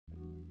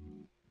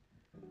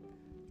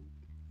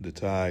The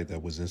tithe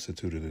that was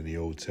instituted in the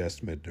Old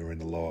Testament during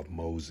the law of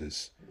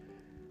Moses,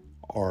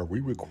 are we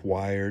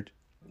required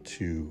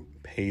to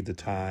pay the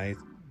tithe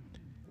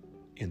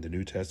in the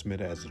New Testament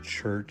as a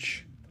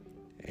church?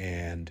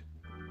 And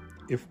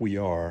if we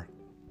are,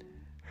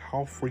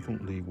 how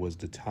frequently was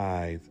the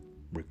tithe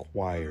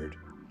required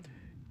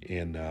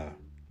in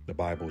the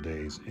Bible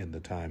days, in the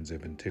times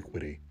of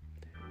antiquity?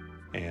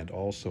 And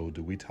also,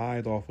 do we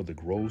tithe off of the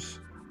gross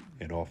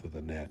and off of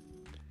the net?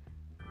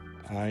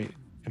 I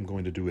am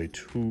going to do a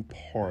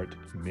two-part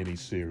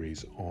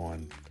mini-series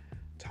on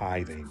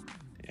tithing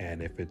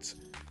and if it's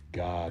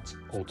God's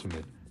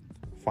ultimate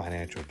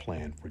financial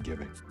plan for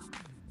giving.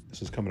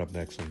 This is coming up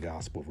next on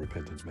Gospel of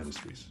Repentance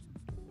Ministries.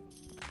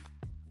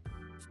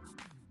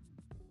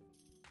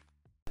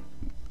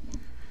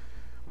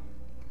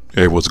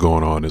 Hey, what's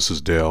going on? This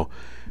is Dale.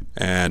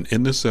 And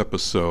in this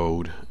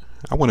episode,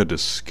 I want to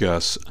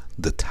discuss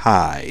the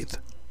tithe.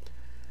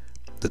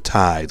 The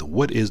tithe.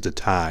 What is the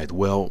tithe?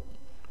 Well,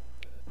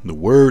 the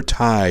word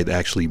tithe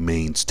actually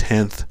means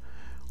tenth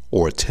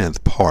or a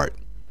tenth part.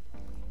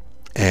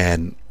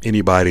 And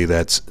anybody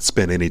that's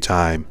spent any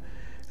time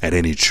at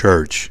any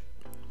church,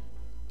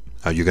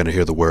 you're going to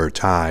hear the word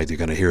tithe. You're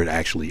going to hear it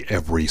actually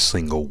every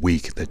single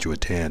week that you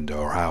attend,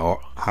 or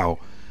however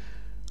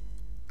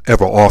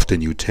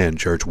often you attend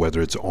church,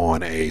 whether it's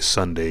on a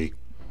Sunday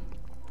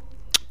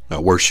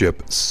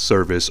worship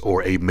service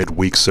or a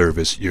midweek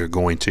service. You're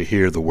going to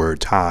hear the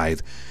word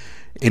tithe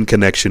in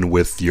connection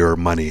with your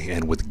money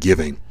and with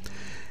giving.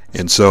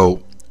 And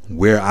so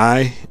where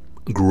I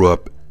grew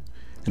up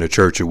in a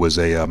church, it was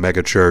a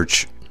mega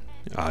church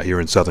here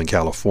in Southern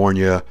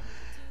California,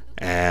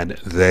 and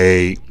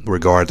they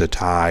regard the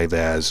tithe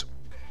as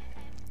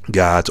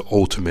God's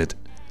ultimate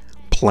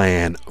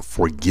plan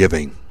for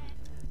giving.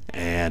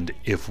 And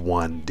if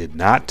one did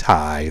not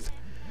tithe,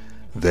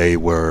 they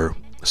were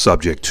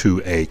subject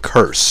to a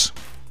curse,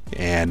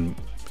 and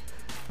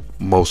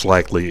most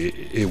likely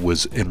it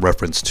was in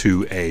reference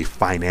to a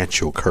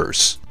financial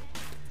curse.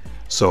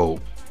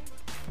 So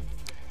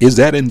is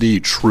that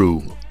indeed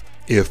true?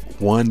 If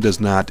one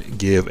does not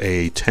give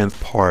a tenth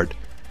part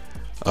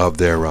of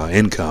their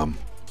income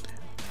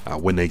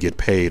when they get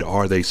paid,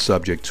 are they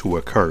subject to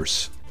a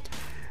curse?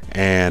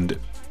 And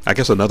I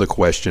guess another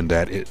question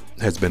that it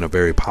has been a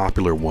very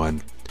popular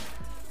one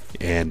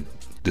and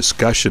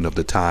discussion of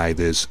the tithe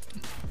is,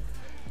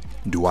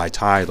 do I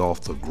tithe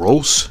off the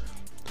gross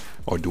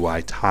or do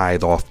I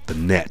tithe off the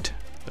net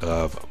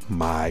of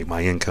my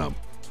income?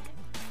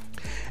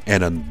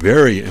 And another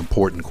very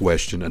important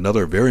question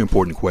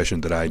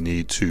that I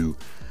need to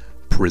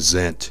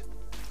present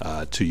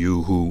to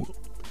you who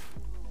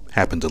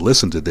happen to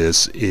listen to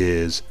this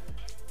is,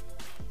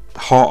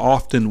 how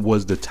often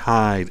was the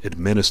tithe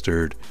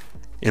administered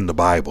in the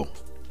Bible?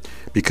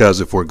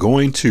 Because if we're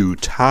going to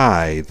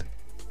tithe,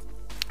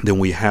 then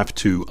we have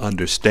to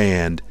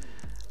understand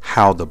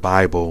how the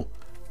Bible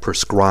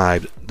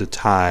prescribed the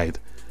tithe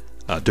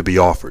to be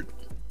offered.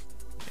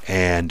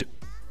 And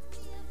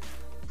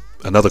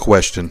another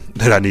question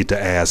that I need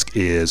to ask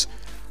is,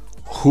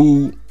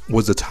 who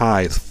was the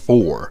tithe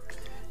for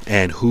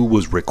and who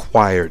was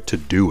required to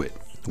do it?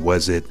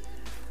 Was it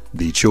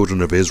the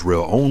children of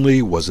Israel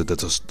only? Was it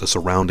the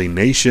surrounding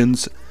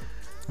nations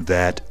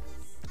that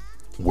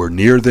were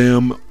near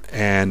them?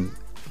 And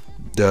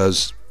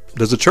does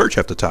the church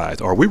have to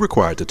tithe? Are we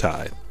required to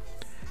tithe?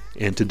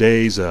 In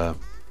today's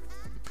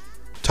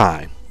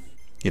time,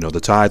 the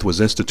tithe was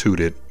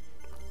instituted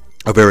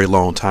a very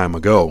long time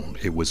ago.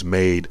 It was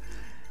made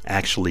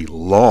actually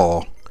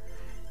law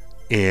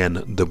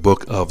in the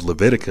book of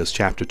Leviticus,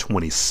 chapter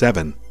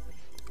 27,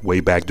 way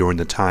back during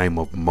the time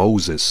of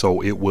Moses.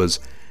 So it was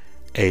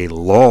a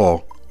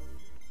law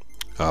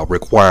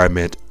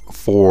requirement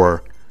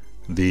for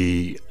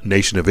the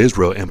nation of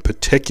Israel in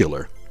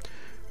particular.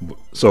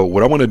 So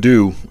what I want to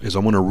do is I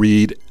want to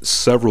read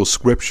several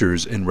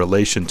scriptures in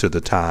relation to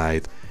the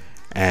tithe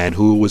and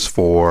who it was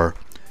for,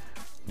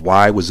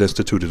 why it was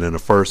instituted in the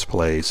first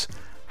place,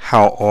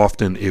 how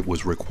often it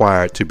was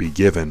required to be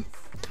given,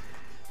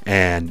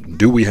 and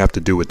do we have to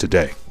do it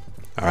today?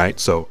 All right,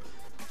 so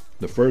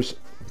the first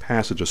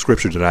passage of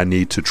scripture that I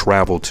need to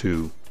travel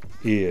to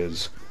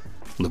is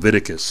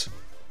Leviticus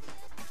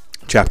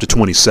chapter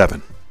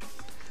 27,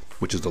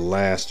 which is the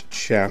last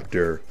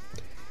chapter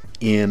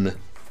in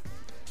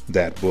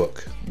that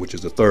book, which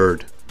is the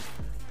third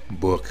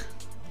book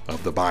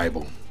of the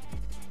Bible.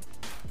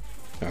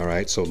 All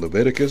right, so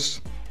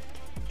Leviticus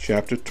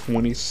chapter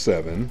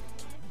 27,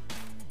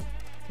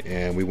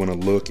 and we want to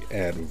look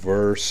at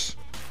verse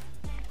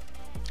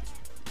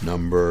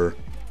number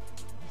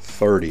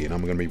 30, and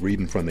I'm going to be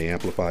reading from the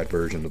Amplified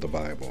Version of the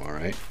Bible. All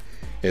right,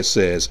 it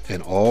says,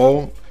 "And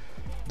all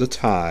the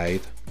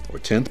tithe or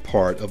tenth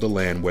part of the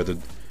land, whether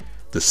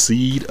the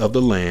seed of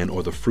the land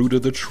or the fruit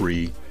of the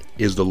tree,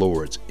 is the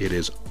Lord's. It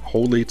is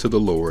holy to the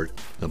Lord."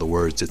 In other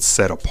words, it's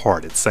set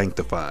apart, it's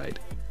sanctified.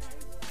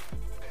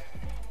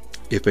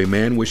 "If a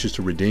man wishes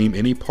to redeem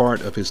any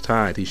part of his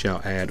tithe, he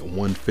shall add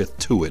 1/5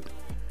 to it,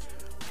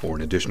 or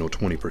an additional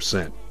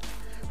 20%.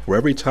 For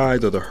every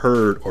tithe of the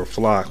herd or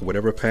flock,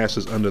 whatever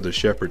passes under the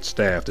shepherd's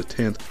staff, the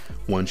 10th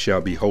one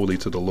shall be holy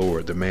to the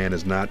Lord. The man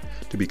is not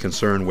to be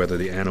concerned whether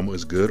the animal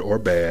is good or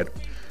bad,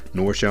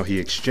 nor shall he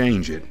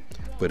exchange it.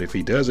 But if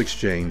he does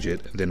exchange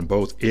it, then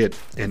both it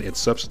and its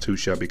substitute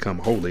shall become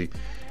holy.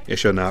 It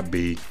shall not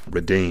be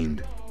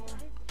redeemed.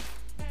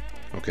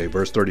 Okay,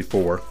 verse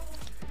 34,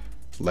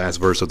 last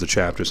verse of the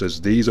chapter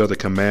says, these are the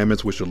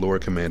commandments which the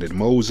Lord commanded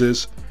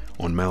Moses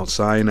on Mount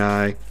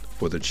Sinai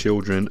for the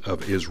children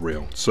of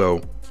Israel.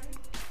 So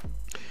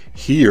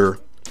here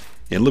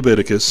in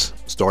Leviticus,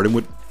 starting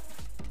with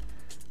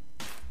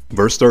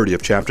verse 30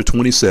 of chapter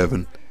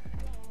 27,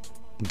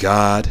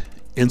 God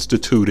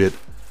instituted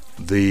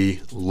the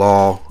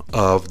law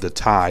of the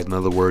tithe. In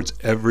other words,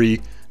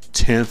 every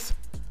 10th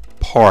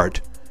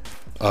part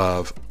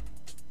of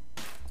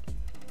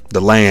the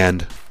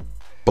land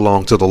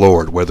belonged to the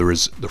Lord, whether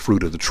it's the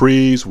fruit of the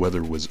trees,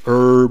 whether it was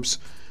herbs,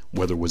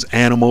 whether it was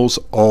animals,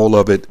 all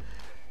of it,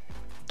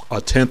 a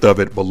 10th of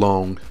it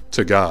belonged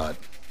to God.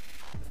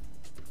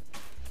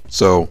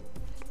 So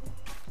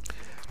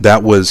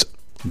that was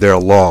their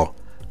law.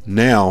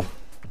 Now,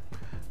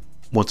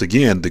 once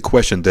again, the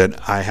question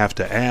that I have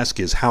to ask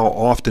is, how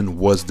often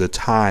was the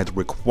tithe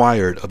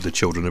required of the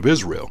children of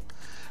Israel?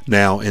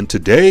 Now, in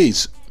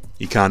today's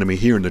economy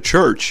here in the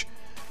church,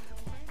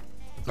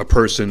 a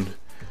person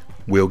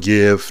will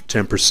give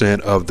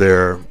 10% of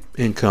their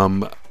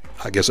income,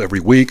 I guess, every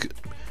week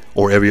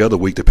or every other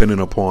week, depending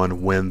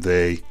upon when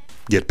they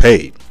get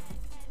paid.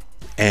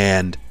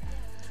 And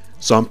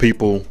some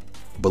people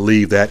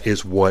believe that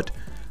is what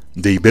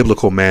the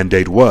biblical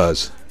mandate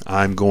was.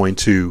 I'm going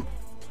to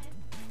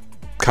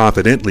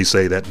confidently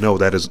say that no,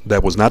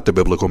 that was not the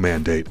biblical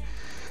mandate.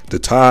 The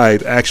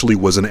tithe actually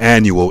was an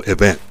annual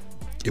event.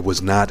 It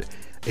was not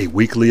a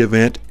weekly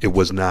event. It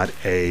was not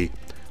a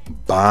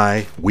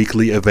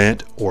bi-weekly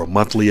event or a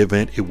monthly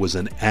event. It was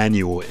an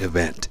annual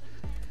event.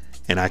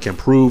 And I can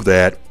prove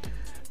that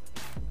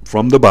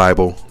from the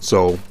Bible.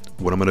 So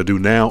what I'm going to do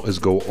now is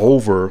go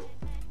over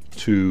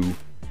to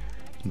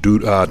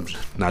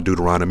not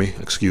Deuteronomy,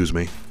 excuse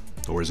me.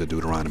 Or is it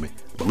Deuteronomy?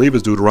 I believe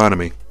it's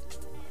Deuteronomy.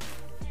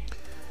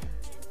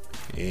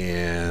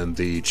 And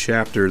the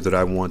chapter that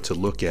I want to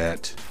look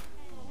at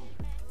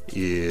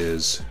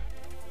is,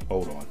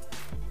 hold on.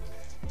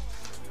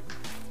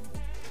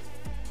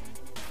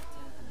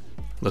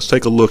 Let's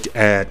take a look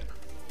at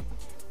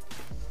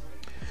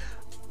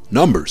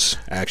Numbers,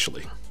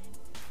 actually.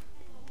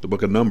 The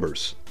book of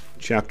Numbers,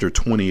 chapter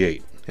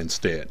 28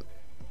 instead.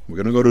 We're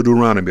going to go to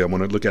Deuteronomy. I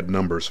want to look at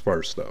Numbers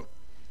first, though.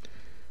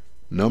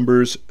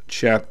 Numbers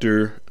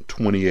chapter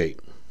 28.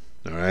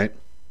 All right.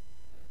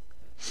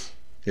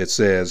 It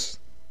says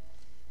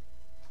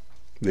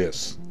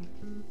this.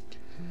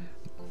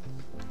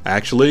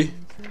 Actually,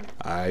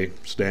 I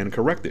stand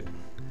corrected.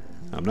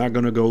 I'm not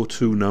going to go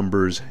to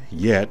Numbers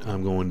yet.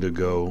 I'm going to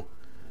go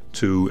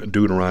to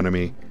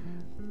Deuteronomy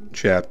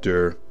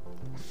chapter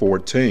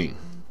 14.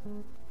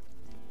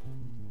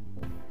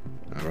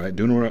 All right,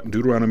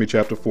 Deuteronomy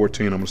chapter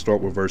 14. I'm going to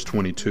start with verse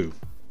 22.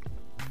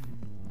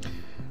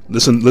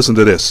 Listen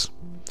to this.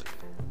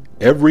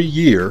 Every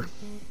year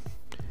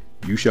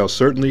you shall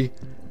certainly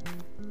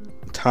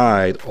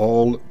tithe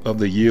all of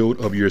the yield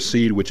of your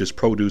seed which is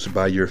produced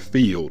by your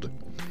field.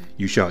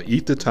 You shall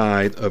eat the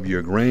tithe of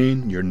your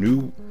grain, your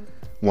new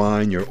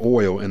wine, your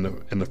oil, and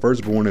the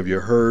firstborn of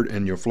your herd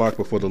and your flock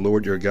before the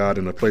Lord your God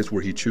in a place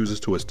where he chooses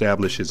to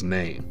establish his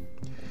name,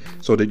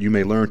 so that you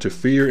may learn to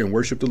fear and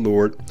worship the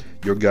Lord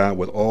your God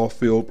with all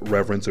filled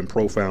reverence and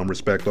profound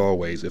respect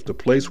always. If the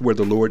place where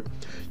the Lord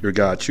your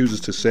God chooses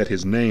to set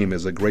his name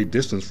is a great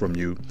distance from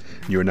you,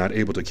 and you are not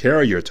able to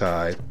carry your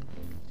tithe,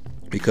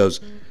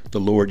 because the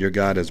Lord your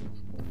God has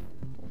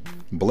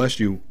blessed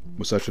you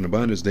with such an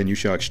abundance, then you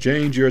shall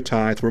exchange your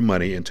tithe for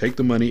money, and take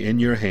the money in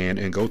your hand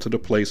and go to the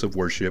place of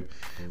worship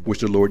which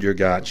the Lord your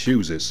God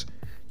chooses.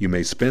 You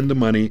may spend the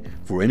money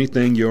for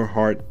anything your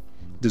heart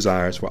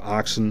desires, for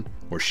oxen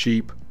or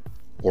sheep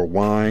or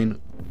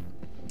wine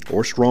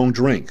or strong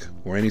drink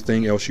or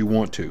anything else you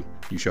want to.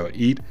 You shall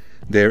eat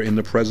there in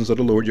the presence of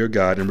the Lord your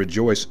God and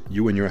rejoice,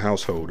 you and your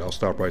household. I'll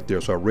stop right there.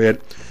 So I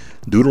read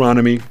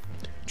Deuteronomy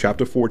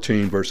chapter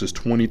 14 verses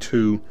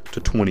 22 to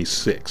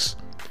 26.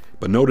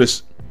 But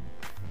notice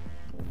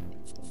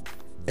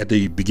at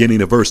the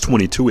beginning of verse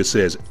 22 it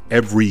says,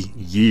 every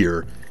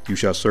year you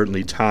shall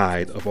certainly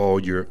tithe of all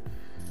the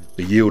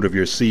yield of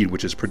your seed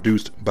which is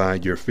produced by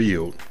your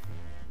field.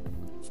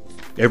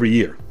 Every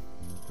year.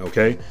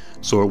 Okay,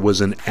 so it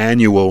was an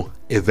annual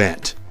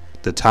event.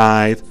 The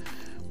tithe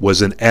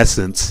was in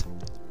essence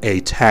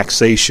a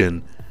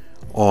taxation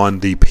on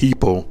the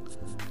people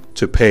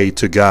to pay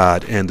to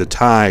God, and the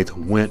tithe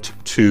went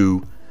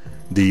to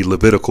the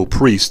Levitical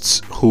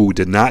priests who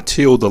did not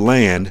till the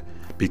land,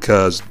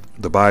 because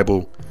the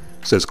Bible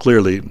says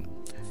clearly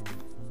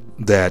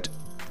that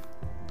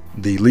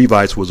the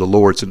Levites was the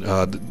Lord's,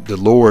 the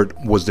Lord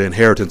was the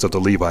inheritance of the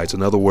Levites.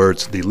 In other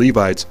words, the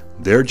Levites,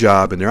 their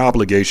job and their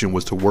obligation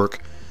was to work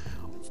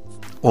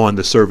on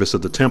the service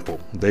of the temple.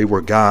 They were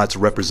God's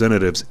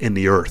representatives in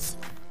the earth.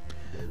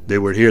 They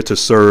were here to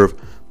serve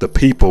the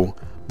people,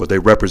 but they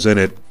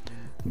represented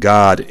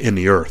God in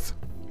the earth.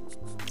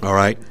 All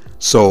right.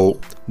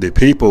 So the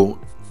people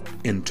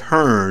in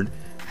turn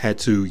had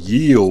to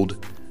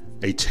yield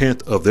a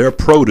tenth of their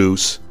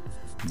produce,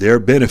 their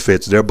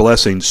benefits, their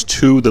blessings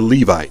to the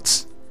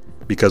Levites.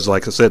 Because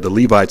like I said, the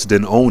Levites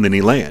didn't own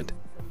any land.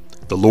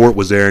 The Lord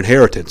was their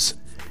inheritance.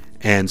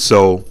 And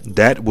so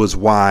that was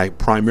why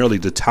primarily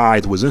the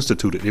tithe was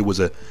instituted. It was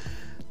a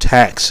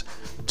tax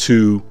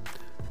to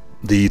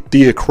the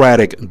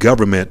theocratic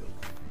government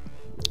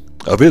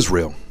of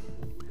Israel.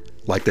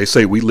 Like they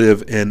say, we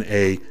live in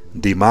a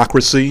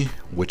democracy,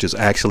 which is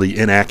actually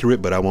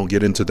inaccurate, but I won't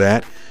get into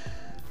that.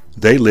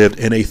 They lived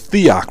in a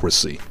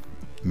theocracy,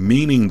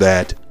 meaning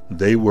that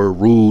they were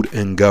ruled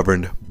and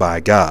governed by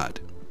God.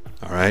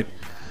 All right.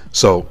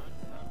 So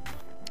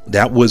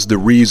that was the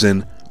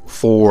reason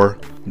for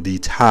the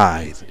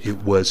tithe. It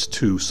was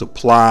to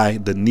supply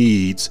the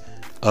needs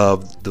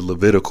of the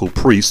Levitical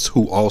priests,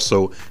 who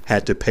also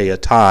had to pay a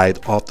tithe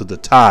off of the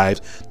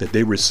tithes that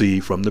they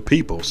received from the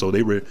people. So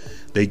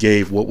they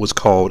gave what was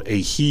called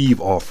a heave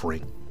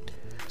offering.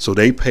 So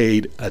they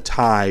paid a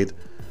tithe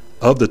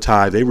of the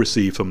tithe they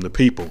received from the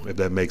people, if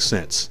that makes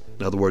sense.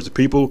 In other words, the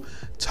people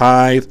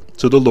tithe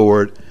to the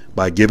Lord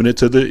by giving it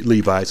to the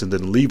Levites, and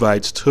then the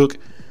Levites took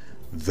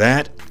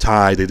that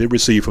tithe that they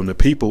received from the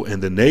people,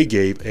 and then they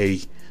gave a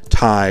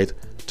tithe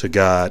to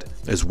God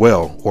as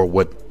well, or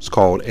what's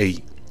called a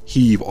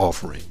heave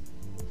offering.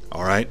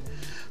 All right.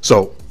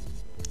 So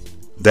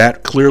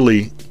that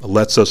clearly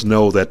lets us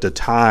know that the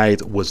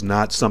tithe was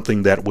not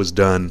something that was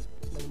done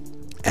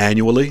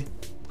annually.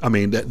 I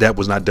mean, that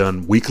was not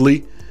done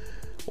weekly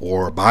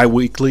or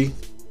bi-weekly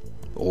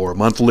or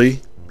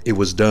monthly. It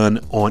was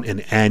done on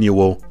an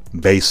annual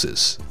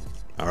basis.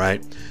 All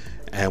right.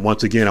 And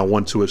once again, I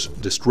want to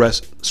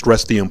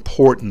stress the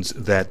importance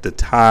that the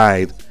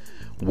tithe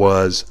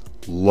was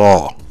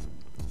law.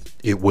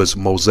 It was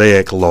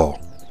Mosaic law.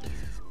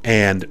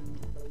 And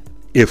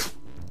if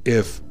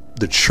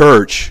the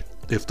church,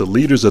 if the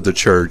leaders of the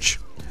church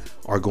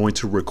are going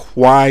to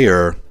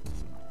require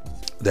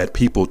that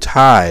people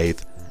tithe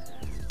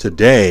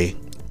today,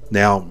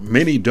 now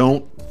many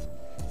don't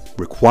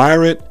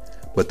require it,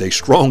 but they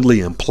strongly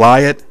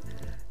imply it.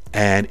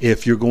 And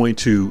if you're going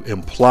to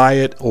imply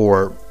it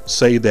or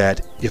say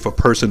that if a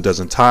person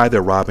doesn't tithe,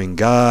 they're robbing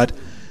God,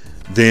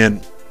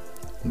 then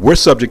we're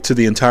subject to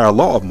the entire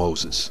law of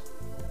Moses.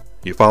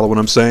 You follow what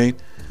I'm saying?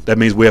 That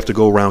means we have to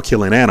go around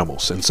killing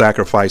animals and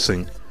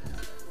sacrificing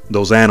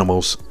those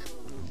animals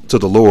to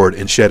the Lord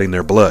and shedding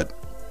their blood.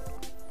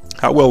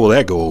 How well will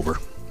that go over?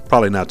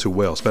 Probably not too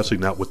well, especially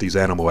not with these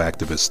animal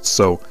activists.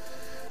 So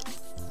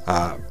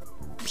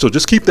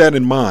just keep that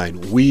in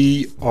mind.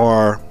 We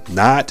are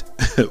not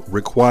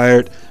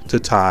required to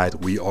tithe.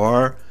 We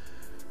are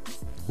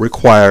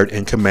required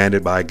and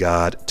commanded by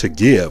God to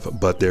give,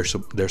 but there's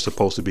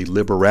supposed to be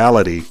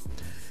liberality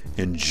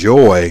and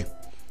joy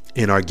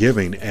in our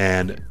giving,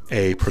 and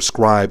a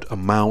prescribed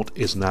amount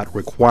is not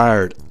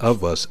required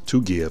of us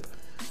to give.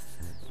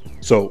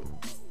 So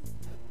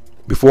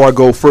before I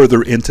go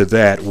further into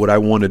that, what I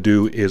want to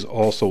do is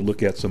also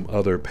look at some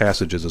other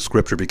passages of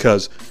scripture,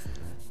 because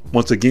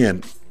once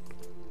again,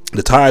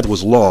 the tithe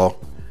was law,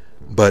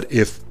 but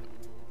if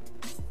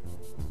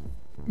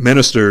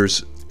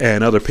ministers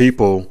and other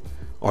people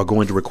are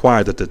going to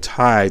require that the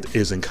tithe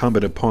is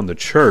incumbent upon the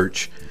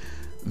church,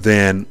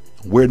 then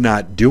we're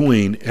not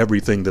doing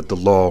everything that the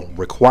law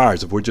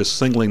requires. If we're just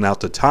singling out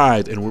the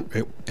tithe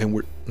and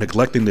we're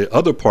neglecting the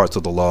other parts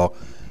of the law,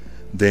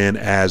 then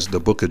as the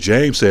book of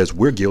James says,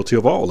 we're guilty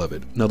of all of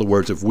it. In other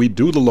words, if we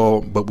do the law,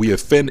 but we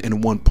offend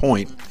in one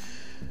point,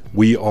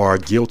 we are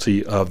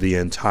guilty of the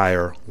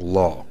entire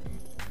law.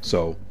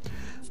 So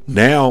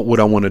now what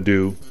I want to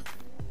do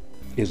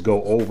is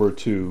go over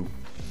to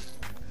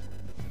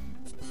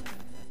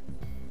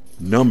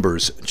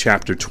Numbers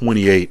chapter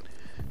 28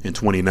 and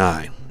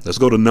 29. Let's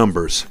go to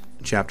Numbers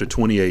chapter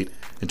 28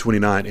 and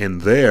 29.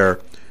 And there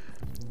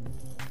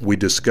we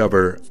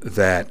discover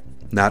that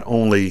not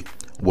only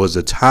was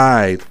the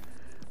tithe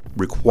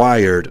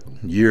required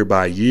year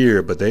by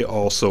year, but they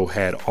also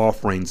had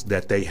offerings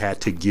that they had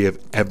to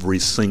give every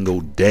single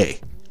day.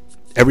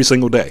 Every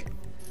single day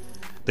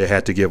they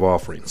had to give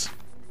offerings.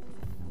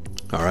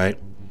 All right.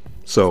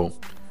 So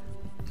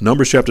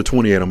Numbers chapter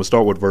 28, I'm going to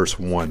start with verse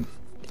 1.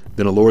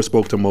 Then the Lord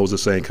spoke to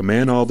Moses, saying,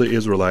 command all the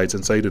Israelites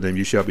and say to them,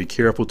 you shall be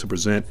careful to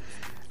present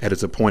at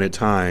its appointed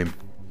time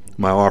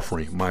my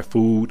offering, my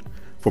food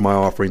for my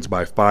offerings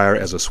by fire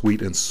as a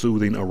sweet and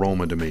soothing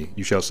aroma to me.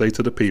 You shall say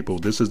to the people,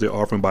 this is the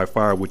offering by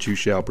fire which you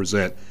shall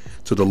present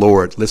to the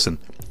Lord. Listen,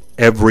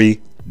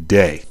 every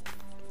day.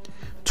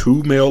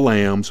 2 male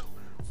lambs,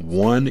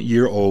 1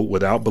 year old,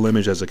 without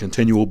blemish, as a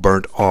continual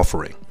burnt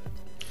offering.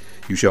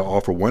 You shall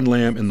offer 1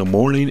 lamb in the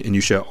morning, and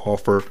you shall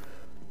offer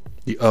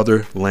the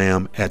other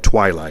lamb at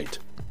twilight.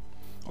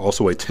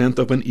 Also 1/10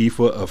 of an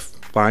ephah of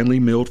finely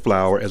milled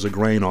flour as a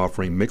grain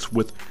offering, mixed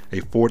with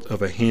 1/4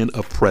 of a hin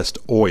of pressed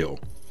oil.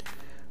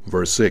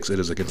 Verse 6, it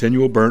is a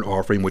continual burnt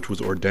offering which was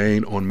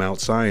ordained on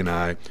Mount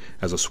Sinai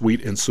as a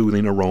sweet and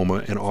soothing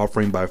aroma, an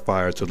offering by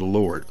fire to the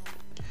Lord.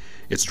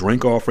 Its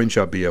drink offering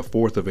shall be a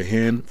fourth of a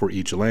hin for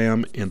each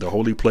lamb. In the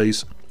holy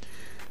place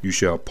you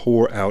shall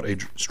pour out a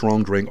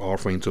strong drink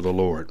offering to the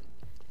Lord.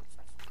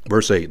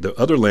 Verse 8, the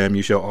other lamb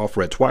you shall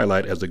offer at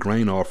twilight as the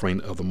grain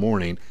offering of the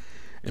morning,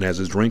 and as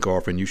his drink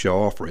offering you shall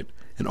offer it,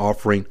 an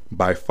offering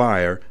by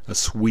fire, a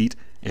sweet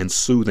and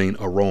soothing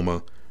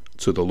aroma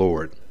to the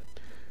Lord.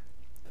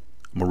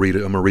 I'm going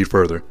to read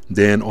further.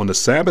 Then on the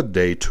Sabbath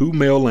day, 2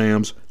 male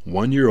lambs,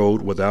 1 year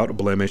old without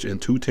blemish, and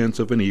 2/10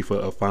 of an ephah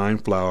of fine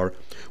flour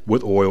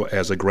with oil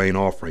as a grain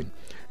offering,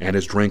 and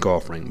his drink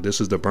offering. This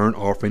is the burnt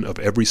offering of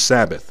every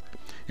Sabbath,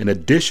 in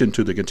addition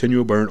to the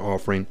continual burnt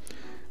offering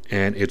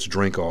and its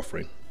drink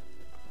offering.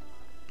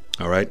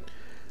 All right.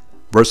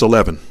 Verse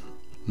 11,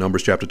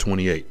 Numbers chapter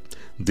 28.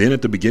 Then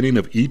at the beginning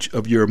of each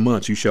of your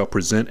months you shall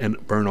present an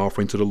burnt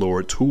offering to the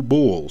Lord, 2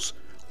 bulls,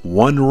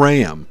 1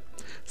 ram,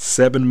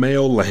 7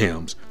 male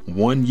lambs,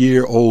 1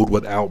 year old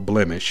without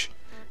blemish,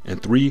 and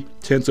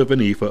 3/10 of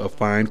an ephah of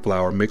fine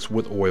flour mixed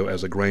with oil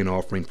as a grain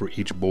offering for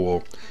each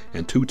bull,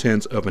 and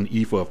 2/10 of an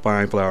ephah of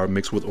fine flour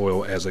mixed with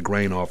oil as a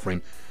grain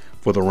offering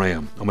for the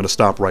ram. I'm going to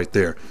stop right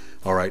there.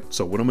 All right.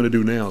 So what I'm going to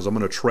do now is I'm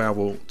going to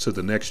travel to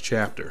the next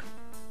chapter.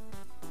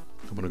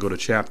 I'm going to go to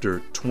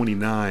chapter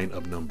 29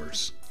 of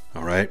Numbers.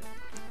 All right.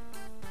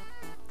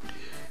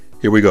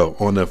 Here we go.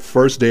 On the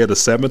first day of the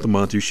 7th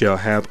month, you shall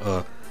have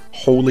a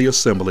holy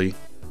assembly.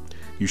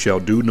 You shall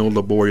do no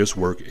laborious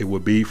work. It will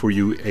be for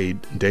you a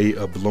day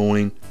of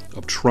blowing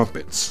of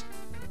trumpets.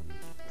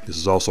 This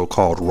is also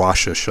called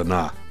Rosh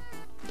Hashanah.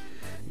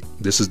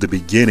 This is the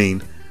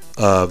beginning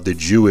of the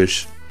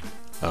Jewish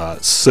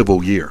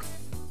civil year.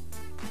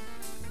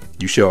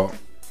 You shall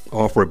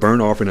offer a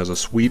burnt offering as a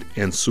sweet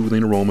and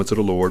soothing aroma to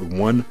the Lord,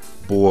 1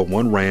 bull,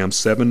 1 ram,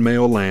 7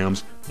 male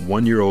lambs,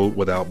 1 year old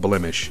without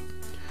blemish.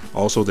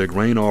 Also their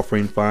grain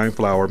offering, fine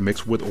flour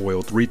mixed with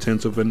oil,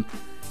 3/10 of an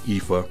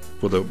ephah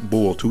for the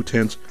bull,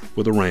 2/10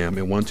 for the ram,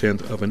 and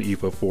 1/10 of an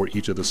ephah for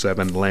each of the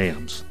 7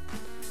 lambs,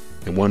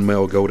 and 1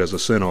 male goat as a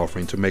sin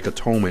offering to make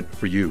atonement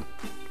for you.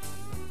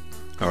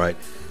 All right,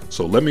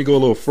 so let me go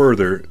a little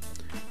further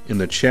in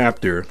the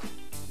chapter,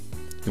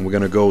 and we're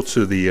going to go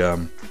to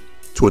the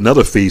to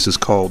another feast. It's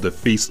called the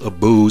Feast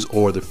of Booths,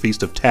 or the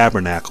Feast of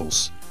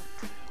Tabernacles,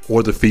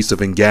 or the Feast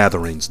of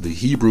Ingatherings. The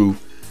Hebrew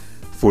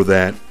for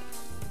that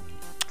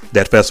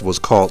festival is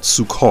called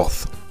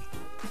Sukkoth.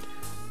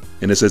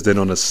 And it says that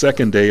on the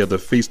second day of the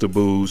Feast of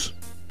Booths,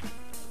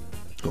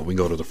 well, we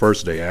can go to the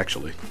first day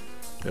actually.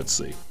 Let's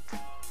see.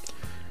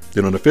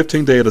 Then on the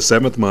 15th day of the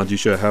 7th month, you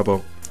shall have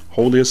a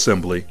holy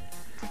assembly.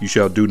 You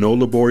shall do no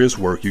laborious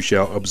work. You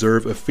shall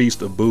observe a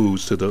feast of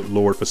booths to the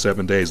Lord for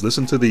 7 days.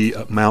 Listen to the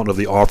amount of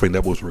the offering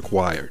that was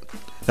required.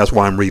 That's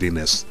why I'm reading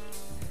this.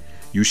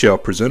 You shall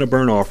present a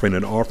burnt offering,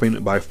 an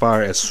offering by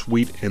fire, as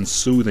sweet and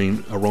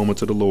soothing aroma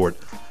to the Lord.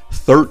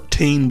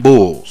 13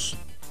 bulls,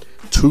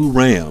 2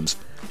 rams,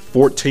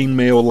 14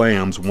 male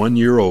lambs, 1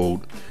 year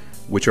old,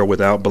 which are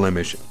without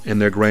blemish,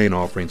 and their grain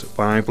offerings,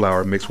 fine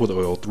flour mixed with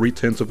oil,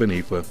 3/10 of an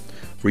ephah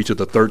for each of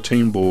the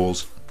 13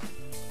 bulls,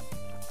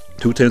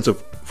 2/10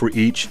 for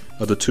each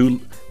of the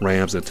 2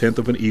 rams, a 1/10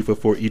 of an ephah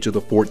for each of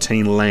the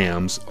 14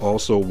 lambs.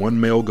 Also 1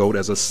 male goat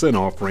as a sin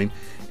offering,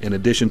 in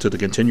addition to the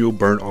continual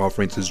burnt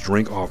offerings, his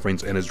drink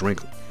offerings, and his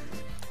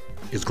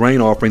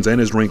grain offerings and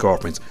his drink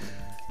offerings.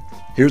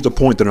 Here's the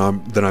point that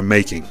I'm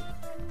making.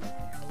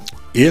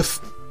 If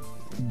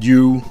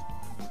you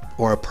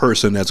are a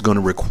person that's going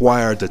to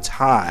require the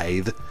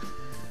tithe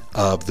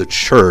of the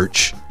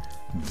church,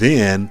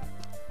 then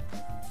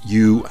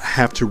you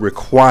have to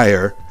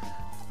require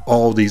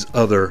all these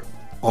other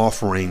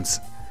offerings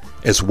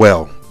as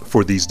well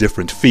for these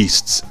different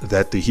feasts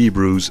that the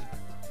Hebrews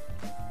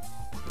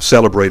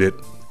celebrated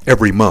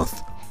every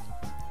month.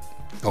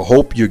 I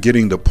hope you're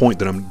getting the point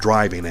that I'm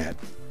driving at.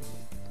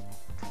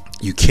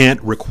 You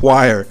can't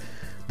require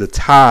the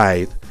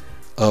tithe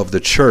of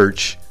the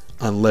church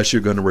unless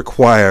you're going to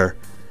require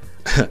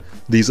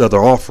these other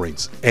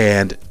offerings.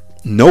 And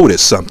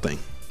notice something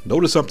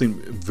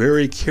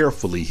very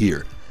carefully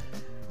here.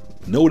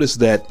 Notice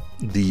that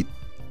the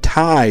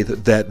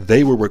tithe that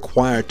they were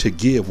required to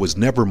give was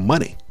never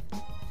money.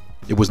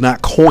 It was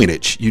not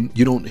coinage.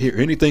 You don't hear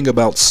anything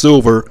about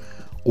silver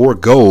or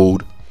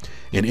gold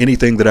in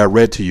anything that I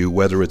read to you,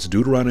 whether it's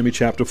Deuteronomy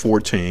chapter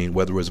 14,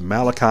 whether it's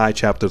Malachi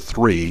chapter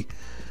 3,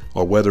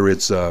 or whether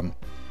it's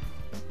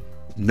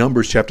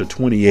Numbers chapter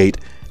 28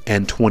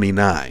 and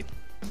 29.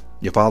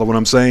 You follow what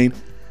I'm saying?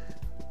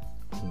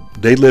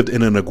 They lived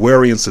in an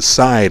agrarian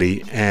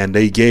society, and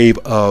they gave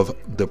of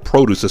the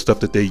produce, the stuff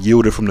that they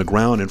yielded from the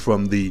ground and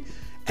from the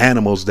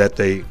animals that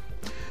they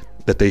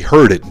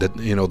herded,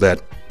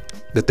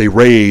 that they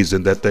raised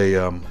and that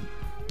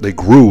they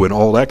grew and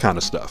all that kind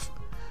of stuff.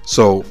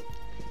 So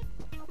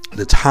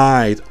the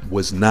tithe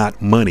was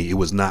not money. It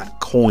was not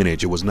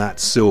coinage. It was not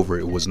silver.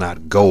 It was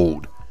not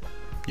gold.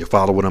 You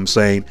follow what I'm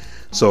saying?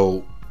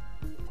 So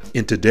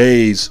in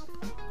today's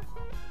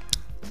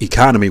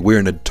economy, we're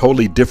in a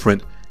totally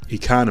different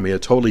economy, a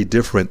totally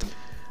different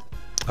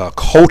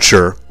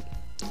culture.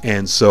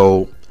 And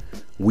so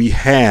we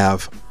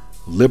have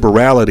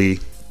liberality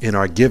in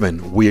our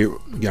giving. We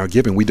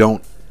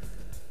don't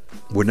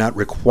we're not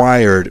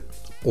required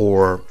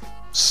or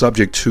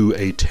subject to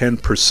a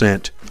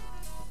 10%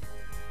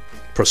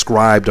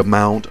 prescribed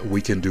amount.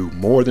 We can do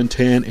more than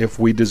 10 if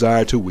we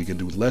desire to. We can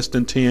do less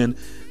than 10.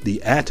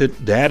 The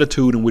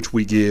attitude in which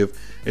we give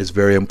is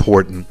very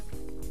important,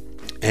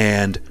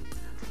 and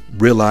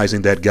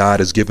realizing that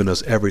God has given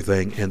us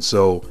everything, and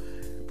so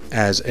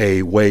as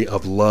a way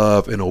of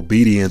love and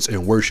obedience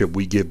and worship,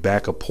 we give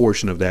back a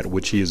portion of that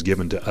which he has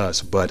given to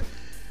us. But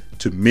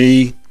to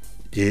me,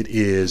 it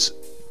is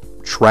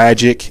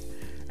tragic,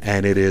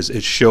 and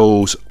it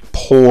shows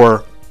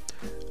poor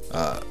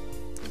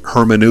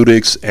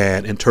hermeneutics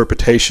and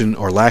interpretation,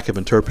 or lack of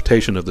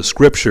interpretation of the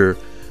scripture,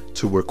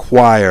 to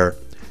require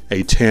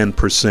a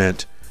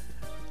 10%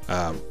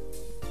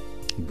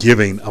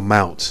 giving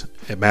amount.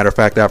 As a matter of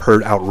fact, I've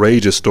heard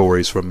outrageous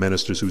stories from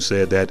ministers who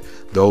said that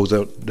those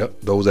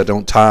that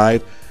don't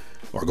tithe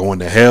are going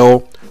to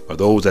hell, or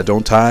those that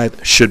don't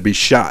tithe should be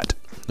shot.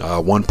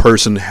 One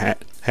person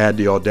had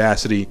the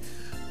audacity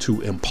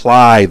to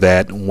imply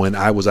that when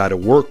I was out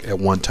of work at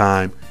one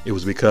time, it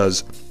was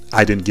because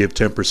I didn't give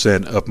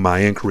 10% of my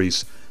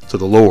increase to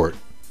the Lord,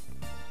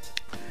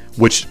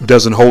 which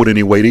doesn't hold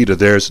any weight either.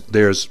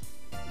 There's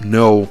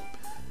no,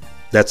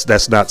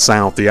 that's not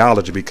sound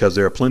theology, because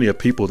there are plenty of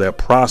people that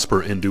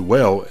prosper and do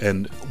well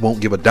and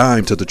won't give a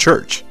dime to the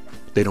church.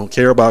 They don't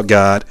care about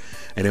God,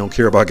 and they don't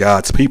care about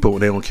God's people,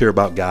 and they don't care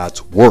about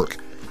God's work.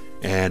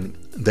 And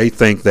they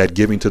think that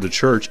giving to the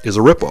church is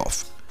a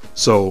ripoff.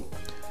 So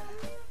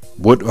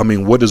what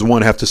does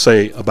one have to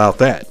say about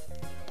that?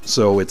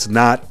 So it's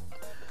not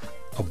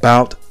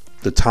about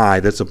the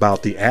tithe. It's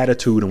about the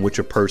attitude in which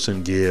a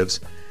person gives.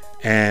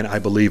 And I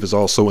believe is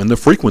also in the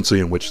frequency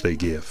in which they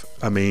give.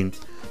 I mean,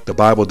 the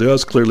Bible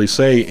does clearly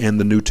say in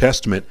the New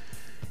Testament,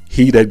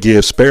 he that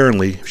gives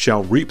sparingly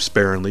shall reap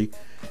sparingly.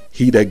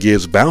 He that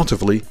gives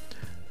bountifully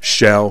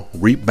shall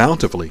reap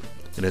bountifully.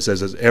 And it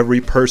says, as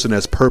every person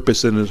has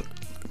purpose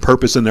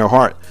in their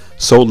heart,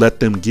 so let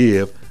them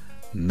give,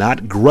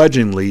 not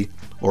grudgingly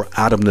or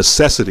out of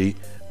necessity,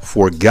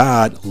 for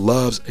God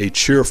loves a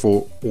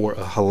cheerful or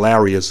a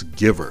hilarious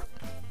giver.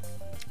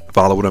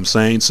 Follow what I'm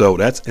saying? So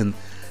that's in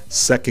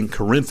 2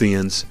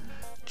 Corinthians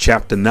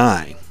chapter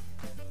 9.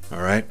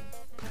 All right.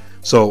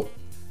 So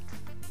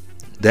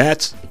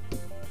that's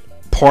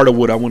part of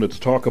what I wanted to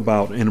talk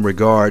about in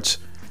regards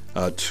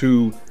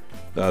to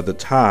the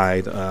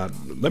tithe.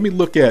 Let me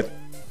look at,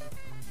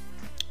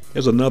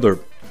 there's another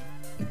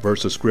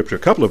verse of scripture, a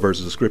couple of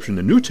verses of scripture in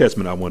the New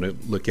Testament I want to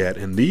look at,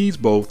 and these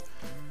both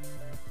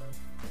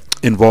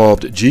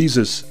involved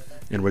Jesus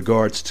in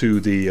regards to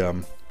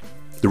the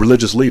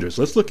religious leaders.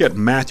 Let's look at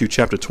Matthew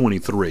chapter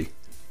 23,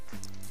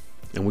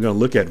 and we're going to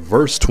look at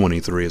verse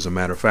 23. As a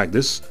matter of fact,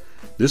 this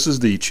is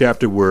the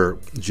chapter where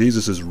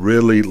Jesus is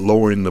really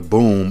lowering the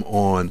boom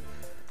on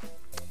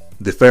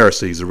the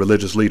Pharisees, the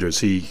religious leaders.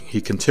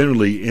 He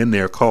continually in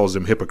there calls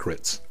them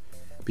hypocrites,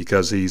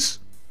 because he's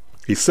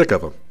sick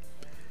of them,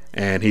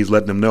 and he's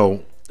letting them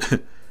know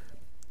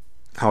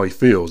how he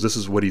feels. This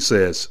is what he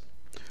says: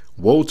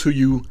 "Woe to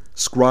you,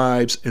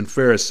 scribes and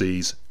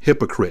Pharisees,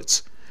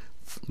 hypocrites!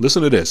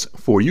 Listen to this.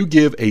 For you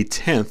give a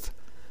tenth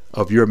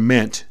of your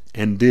mint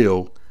and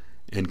dill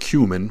and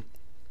cumin,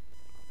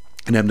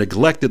 and have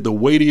neglected the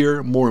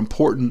weightier, more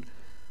important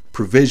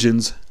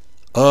provisions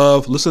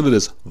of," listen to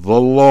this, "the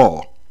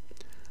law,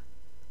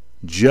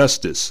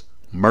 justice,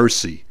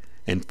 mercy,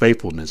 and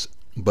faithfulness.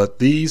 But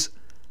these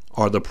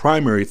are the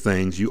primary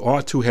things you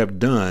ought to have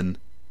done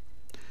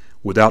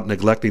without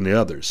neglecting the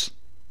others.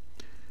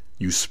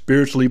 You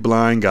spiritually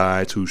blind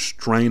guides who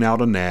strain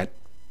out a gnat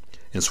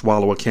and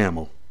swallow a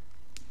camel."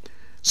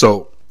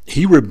 So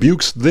he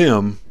rebukes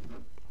them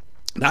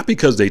not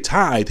because they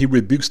tithe. He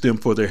rebukes them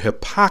for their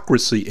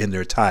hypocrisy in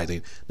their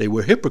tithing. They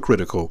were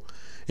hypocritical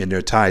in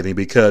their tithing,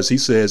 because he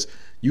says,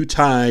 you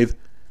tithe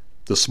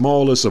the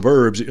smallest of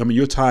herbs. I mean,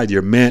 you tithe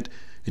your mint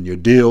and your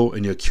dill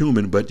and your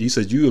cumin, but he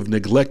says you have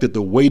neglected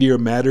the weightier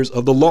matters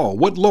of the law.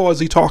 What law is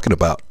he talking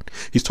about?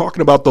 He's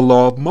talking about the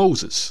law of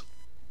Moses.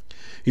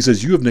 He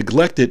says you have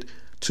neglected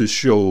to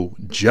show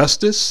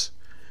justice,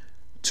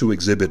 to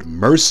exhibit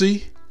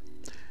mercy,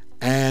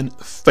 and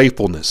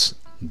faithfulness.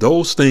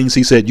 Those things,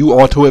 he said, you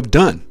ought to have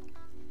done.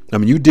 I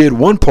mean, you did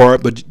one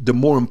part, but the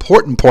more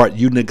important part,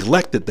 you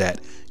neglected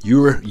that.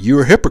 You're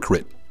a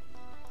hypocrite.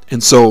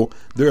 And so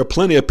there are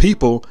plenty of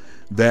people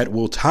that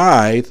will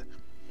tithe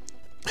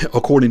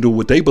according to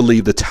what they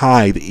believe the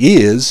tithe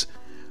is,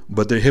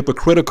 but they're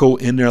hypocritical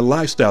in their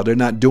lifestyle. They're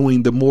not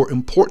doing the more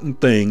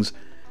important things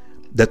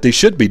that they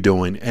should be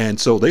doing. And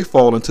so they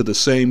fall into the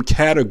same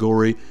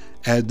category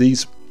as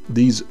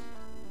these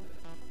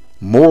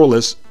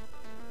moralist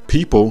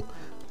people,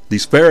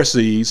 these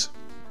Pharisees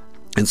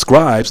and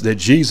scribes that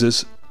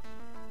Jesus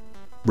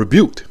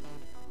rebuked.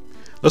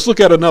 Let's look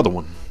at another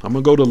one. I'm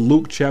going to go to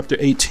Luke chapter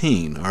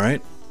 18. All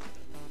right.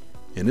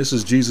 And this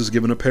is Jesus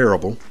giving a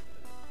parable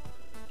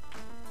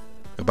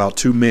about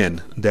two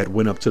men that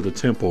went up to the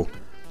temple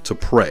to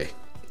pray.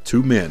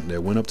 Two men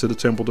that went up to the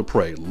temple to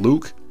pray.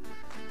 Luke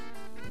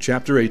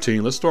chapter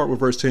 18. Let's start with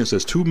verse 10. It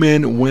says, two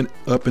men went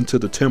up into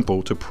the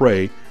temple to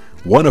pray,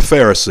 one a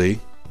Pharisee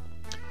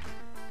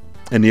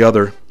and the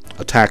other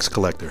a tax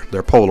collector.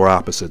 They're polar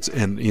opposites,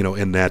 and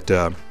in that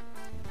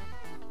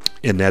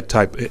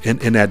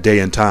day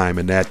and time,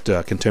 in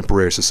that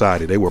contemporary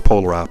society, they were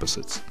polar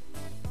opposites.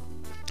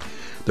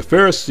 The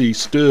Pharisee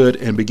stood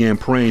and began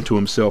praying to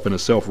himself in a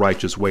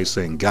self-righteous way,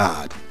 saying,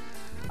 God,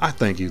 I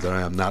thank you that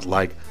I am not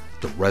like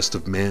the rest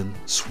of men,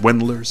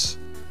 swindlers,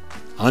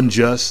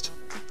 unjust,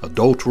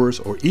 adulterers,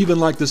 or even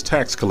like this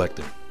tax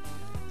collector.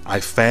 I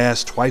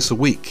fast twice a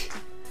week.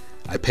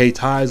 I pay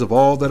tithes of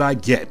all that I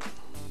get.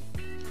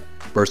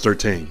 Verse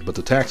 13, but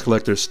the tax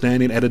collector,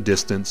 standing at a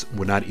distance,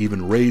 would not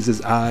even raise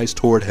his eyes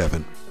toward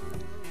heaven,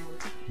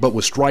 but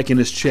was striking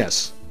his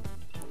chest,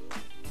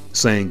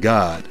 saying,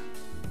 God,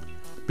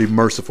 be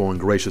merciful and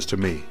gracious to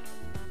me,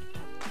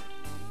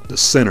 the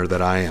sinner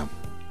that I am.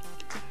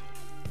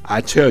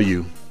 I tell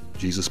you,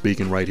 Jesus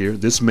speaking right here,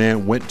 this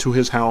man went to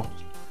his house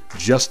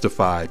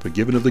justified,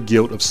 forgiven of the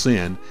guilt of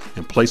sin,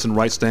 and placed in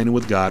right standing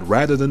with God,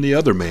 rather than the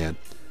other man.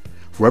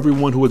 For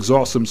everyone who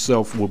exalts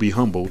himself will be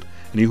humbled,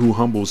 and he who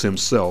humbles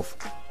himself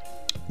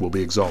will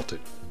be exalted.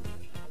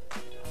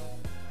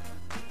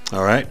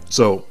 All right,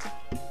 so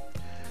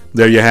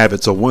there you have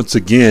it. So once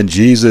again,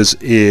 Jesus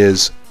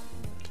is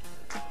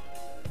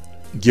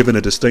given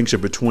a distinction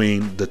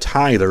between the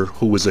tither,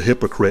 who was a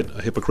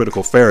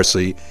hypocritical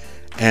Pharisee,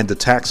 and the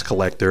tax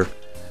collector,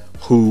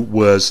 who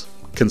was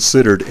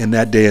considered in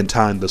that day and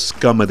time the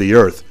scum of the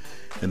earth.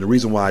 And the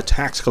reason why a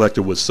tax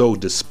collector was so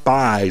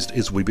despised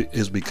is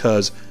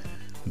because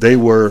they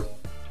were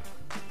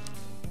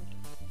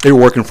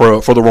working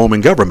for the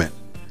Roman government,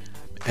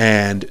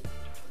 and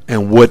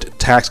what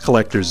tax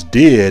collectors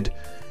did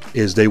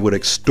is they would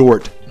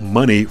extort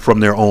money from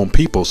their own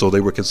people, so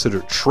they were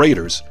considered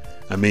traitors.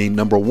 I mean,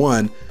 number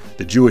one,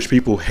 the Jewish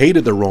people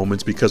hated the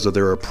Romans because of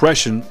their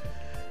oppression,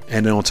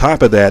 and then on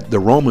top of that, the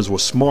Romans were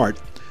smart.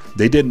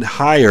 They didn't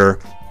hire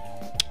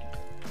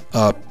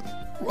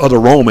other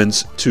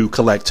Romans to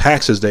collect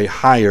taxes. They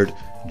hired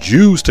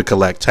Jews to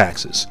collect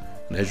taxes.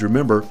 And as you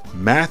remember,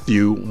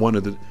 Matthew, one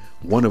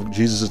of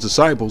Jesus'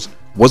 disciples,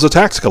 was a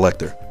tax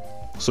collector.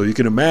 So you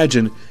can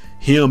imagine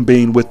him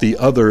being with the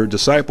other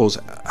disciples,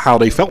 how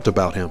they felt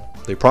about him.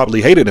 They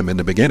probably hated him in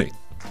the beginning.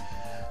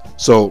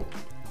 So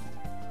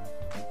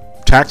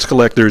tax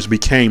collectors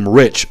became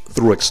rich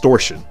through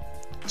extortion.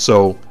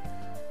 So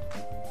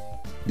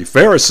the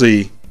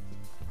Pharisee,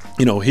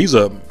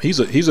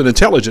 he's an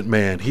intelligent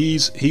man.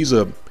 He's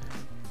a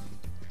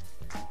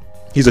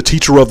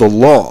teacher of the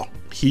law.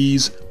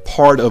 He's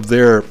part of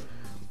their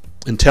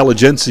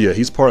intelligentsia.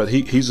 He's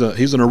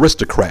an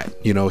aristocrat.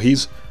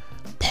 He's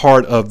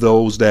part of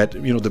those that,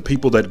 the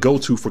people that go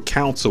to for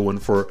counsel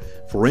and for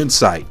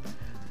insight.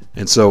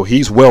 And so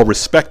he's well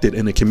respected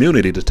in the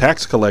community. The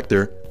tax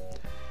collector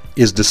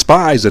is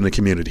despised in the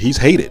community. He's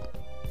hated.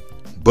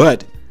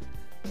 But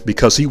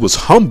because he was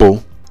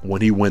humble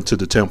when he went to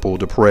the temple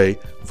to pray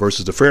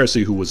versus the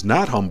Pharisee who was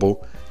not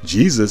humble,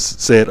 Jesus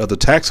said of the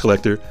tax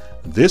collector,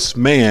 this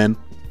man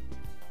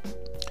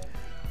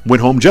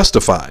went home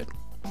justified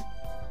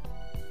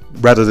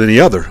rather than the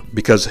other,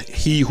 because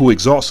he who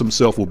exalts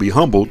himself will be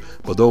humbled,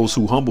 but those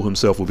who humble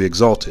himself will be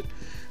exalted.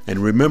 And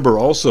remember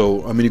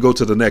also, you go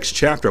to the next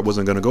chapter. I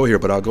wasn't going to go here,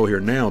 but I'll go here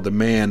now. The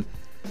man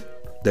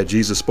that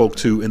Jesus spoke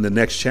to in the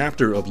next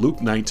chapter of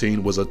Luke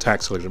 19 was a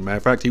tax collector. Matter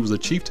of fact, he was a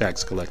chief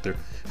tax collector.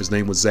 His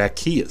name was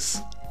Zacchaeus.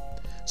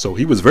 So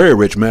he was very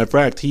rich. Matter of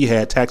fact, he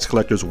had tax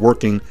collectors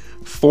working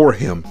for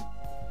him.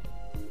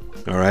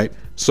 All right.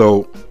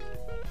 So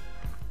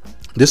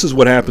this is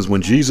what happens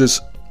when Jesus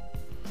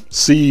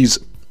sees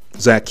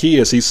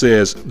Zacchaeus. He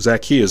says,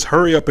 Zacchaeus,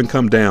 hurry up and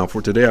come down,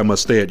 for today I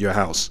must stay at your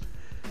house.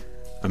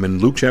 I'm in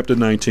Luke chapter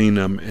 19,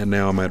 and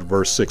now I'm at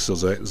verse 6. So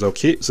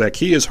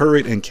Zacchaeus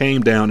hurried and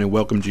came down and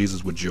welcomed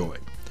Jesus with joy.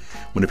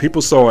 When the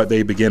people saw it,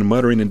 they began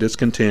muttering in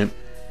discontent,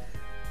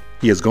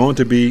 he has gone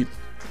to be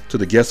to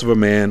the guest of a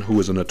man who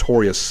is a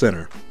notorious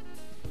sinner.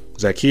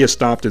 Zacchaeus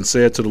stopped and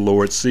said to the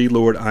Lord, see,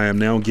 Lord, I am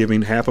now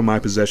giving half of my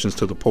possessions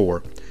to the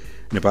poor,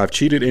 and if I've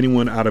cheated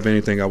anyone out of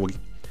anything, I will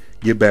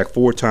give back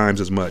 4 times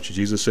as much.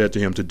 Jesus said to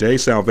him, today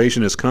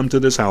salvation has come to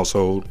this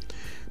household,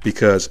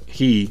 because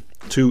he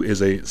too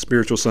is a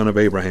spiritual son of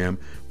Abraham,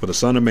 for the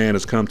Son of Man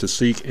has come to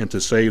seek and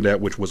to save that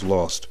which was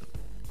lost.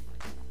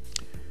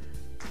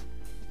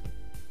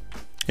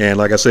 And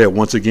like I said,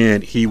 once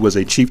again, he was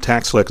a chief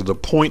tax collector. The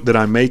point that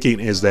I'm making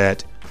is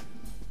that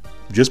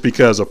just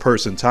because a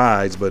person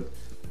tithes, but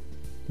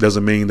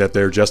doesn't mean that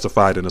they're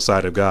justified in the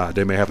sight of God.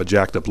 They may have a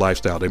jacked up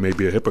lifestyle. They may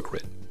be a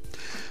hypocrite.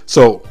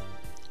 So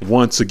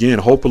once again,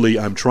 hopefully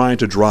I'm trying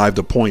to drive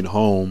the point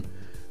home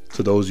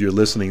to those of you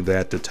listening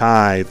that the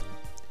tithe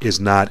is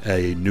not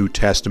a New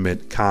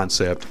Testament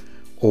concept,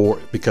 or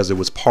because it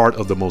was part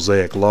of the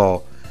Mosaic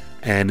law.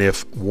 And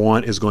if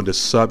one is going to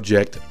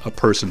subject a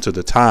person to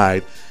the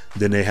tithe,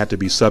 then they have to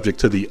be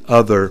subject to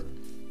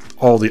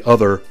all the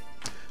other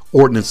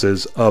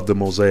ordinances of the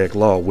Mosaic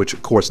law, which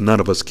of course none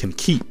of us can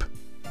keep.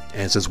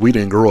 And since we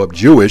didn't grow up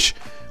Jewish,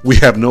 we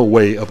have no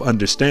way of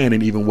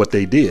understanding even what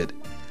they did.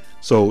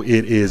 So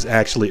it is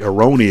actually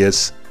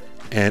erroneous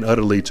and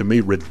utterly, to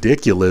me,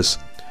 ridiculous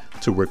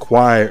to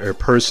require a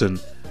person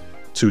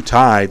to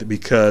tithe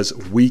because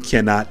we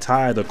cannot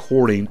tithe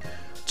according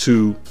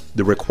to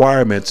the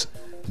requirements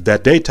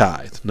that they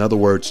tithe. In other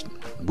words,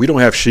 we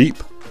don't have sheep,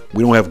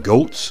 we don't have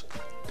goats,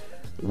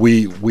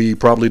 we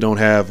probably don't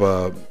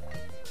have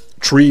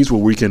trees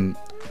where we can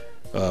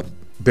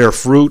bear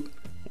fruit.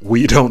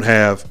 We don't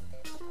have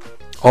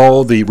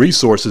all the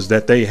resources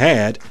that they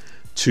had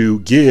to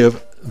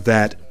give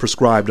that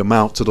prescribed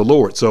amount to the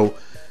Lord. So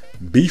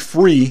be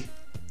free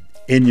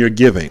in your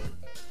giving.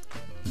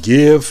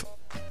 Give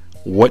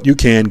what you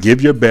can,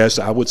 give your best.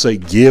 I would say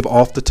give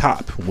off the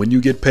top. When you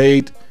get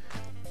paid,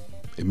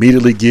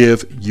 immediately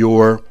give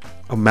your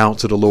amount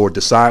to the Lord.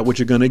 Decide what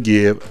you're going to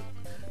give.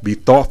 Be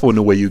thoughtful in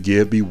the way you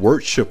give. Be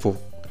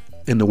worshipful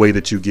in the way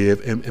that you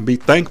give, and be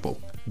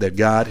thankful that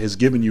God has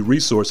given you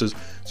resources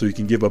so you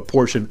can give a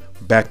portion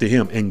back to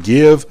him, and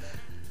give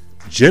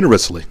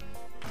generously.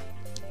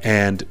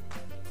 And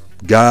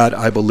God,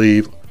 I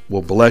believe,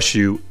 will bless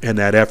you in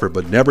that effort.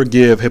 But never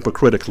give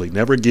hypocritically.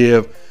 Never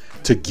give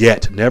to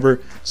get.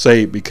 Never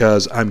say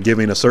because I'm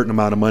giving a certain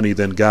amount of money,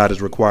 then God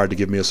is required to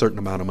give me a certain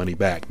amount of money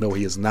back. No,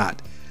 he is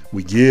not.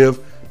 We give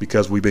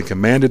because we've been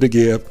commanded to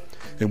give,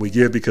 and we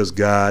give because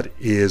God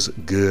is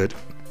good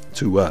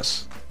to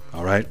us.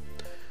 All right.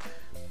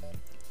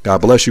 God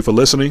bless you for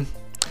listening.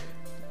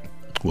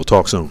 We'll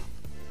talk soon.